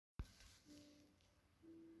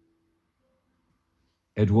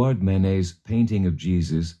Edouard.aic painting of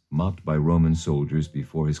Jesus mocked by Roman soldiers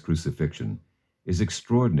before his crucifixion is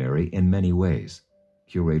extraordinary in many ways.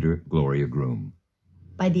 Curator Gloria Groom.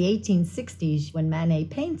 By the 1860s, when Manet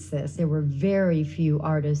paints this, there were very few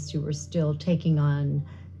artists who were still taking on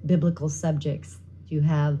biblical subjects. You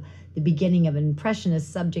have the beginning of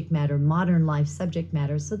Impressionist subject matter, modern life subject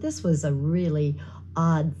matter. So this was a really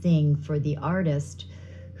odd thing for the artist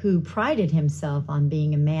who prided himself on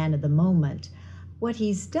being a man of the moment. What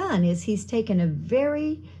he's done is he's taken a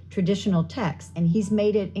very traditional text and he's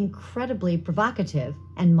made it incredibly provocative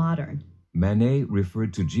and modern. Manet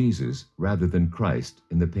referred to Jesus rather than Christ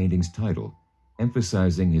in the painting's title,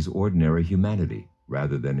 emphasizing his ordinary humanity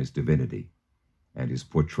rather than his divinity. And his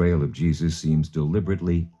portrayal of Jesus seems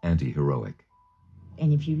deliberately anti-heroic.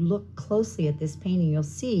 And if you look closely at this painting, you'll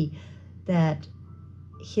see that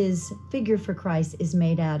his figure for Christ is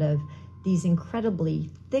made out of these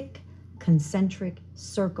incredibly thick, concentric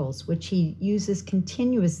circles, which he uses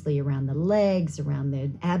continuously around the legs, around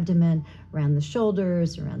the abdomen, around the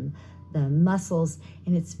shoulders, around the muscles,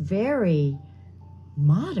 and it's very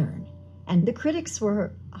modern. And the critics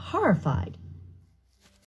were horrified